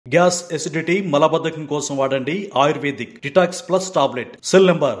Gas acidity మలబద్ధకం కోసం వాడండి ayurvedic detox plus tablet. Cell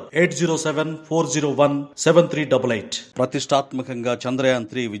number 8074017388. ప్రతిష్టాత్మకంగా చంద్రయాన్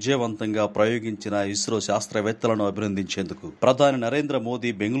 3 విజయవంతంగా ప్రయోగించిన ఇస్రో శాస్త్రవేత్తలను అభినందించేందుకు ప్రధాని నరేంద్ర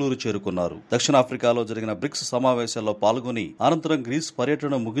మోదీ బెంగళూరు చేరుకున్నారు. దక్షిణాఫ్రికాలో జరిగిన బ్రిక్స్ సమావేశాల్లో పాల్గొని అనంతరం గ్రీస్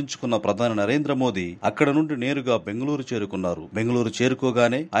పర్యటన ముగించుకున్న ప్రధాని నరేంద్ర మోదీ అక్కడ నుండి నేరుగా బెంగళూరు చేరుకున్నారు. బెంగళూరు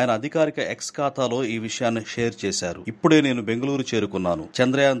చేరుకోగానే ఆయన అధికారిక ఎక్స్ ఖాతాలో ఈ విషయాన్ని షేర్ చేశారు. ఇప్పుడే నేను బెంగళూరు చేరుకున్నాను.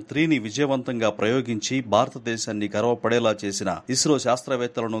 చంద్రయాన్ 3ని విజయవంతంగా ప్రయోగించి భారతదేశాన్ని గర్వపడేలా చేసిన ఇస్రో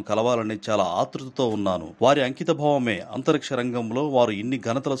శాస్త్రవేత్తలను కలవాలని చాలా ఆతృతతో ఉన్నాను. వారి అంకితభావమే అంతరిక్ష రంగంలో వారు ఇన్ని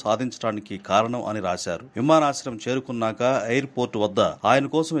ఘనతలు సాధించడానికి కారణం అని రాశారు. విమానాశ్రయం చేరుకున్నాక ఎయిర్పోర్ట్ వద్ద ఆయన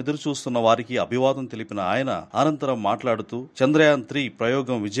కోసం ఎదురుచూస్తున్న వారికి అభివాదం తెలిపిన ఆయన అనంతరం మాట్లాడుతూ, చంద్రయాన్ 3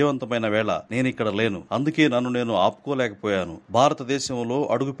 ప్రయోగం విజయవంతమైన వేళ నేనిక్కడ లేను, అందుకే నన్ను నేను ఆపుకోలేకపోయాను. భారతదేశంలో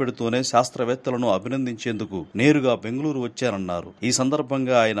అడుగు పెడుతూనే శాస్త్రవేత్తలను అభినందించేందుకు నేరుగా బెంగళూరు వచ్చానన్నారు. ఈ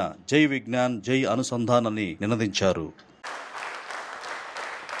సందర్భంగా ఆయన జై విజ్ఞాన్ జై అనుసంధాన్ అని నినదించారు.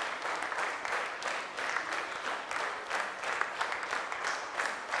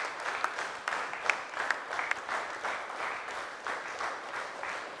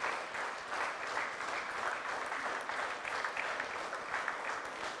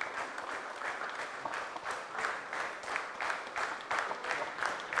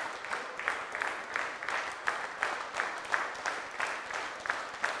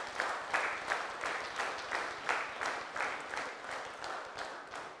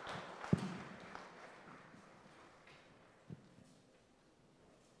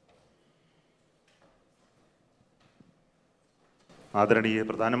 आदरणीय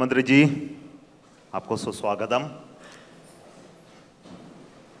प्रधानमंत्री जी, आपको सुस्वागतम.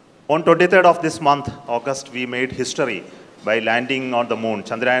 On 23rd of this month, August, we made history by landing on the moon.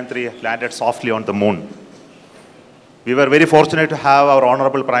 Chandrayaan 3 landed softly on the moon. We were very fortunate to have our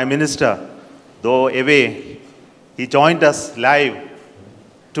Honorable Prime Minister, though away, he joined us live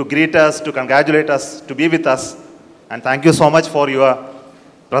to greet us, to congratulate us, to be with us. And thank you so much for your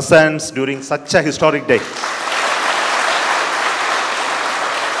presence during such a historic day.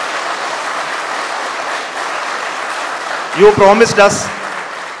 You promised us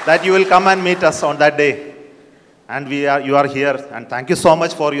that you will come and meet us on that day, and you are here, and thank you so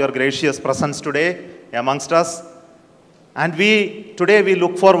much for your gracious presence today amongst us. And today we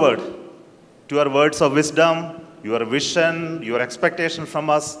look forward to your words of wisdom, your vision, your expectation from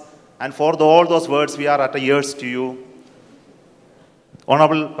us, and for all those words we are at ears to you.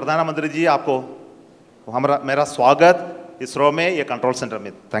 Honorable Pradhan Mantri ji, आपको मेरा स्वागत इसरो में ये control centre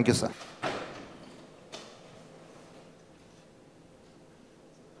में. Thank you, sir.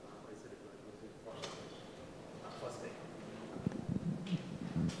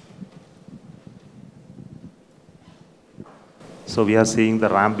 So we are seeing the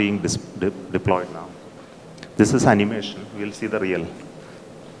ramp being deployed now. This is animation. We'll see the real.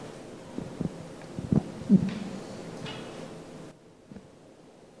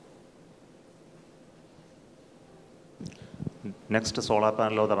 Next solar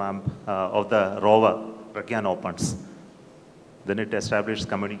panel of the ramp of the rover Pragyan opens. Then it establishes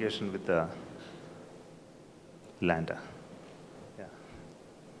communication with the lander.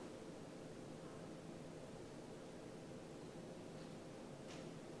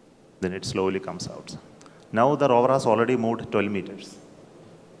 Then it slowly comes out. Now the rover has already moved 12 meters.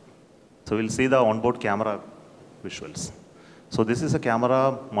 So we'll see the onboard camera visuals. So this is a camera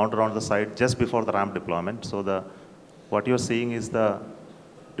mounted on the side just before the ramp deployment. So what you're seeing is the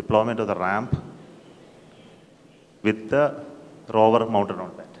deployment of the ramp with the rover mounted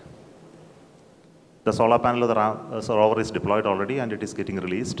on that. The solar panel of the rover is deployed already, and it is getting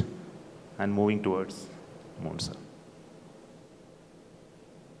released and moving towards moon cell.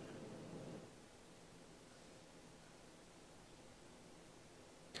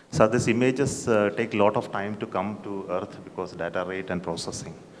 So these images take a lot of time to come to Earth because data rate and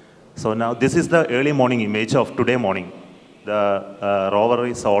processing. So now this is the early morning image of today morning. The rover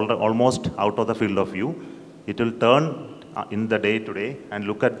is almost out of the field of view. It will turn in the day today and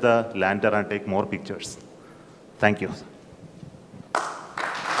look at the lander and take more pictures. Thank you.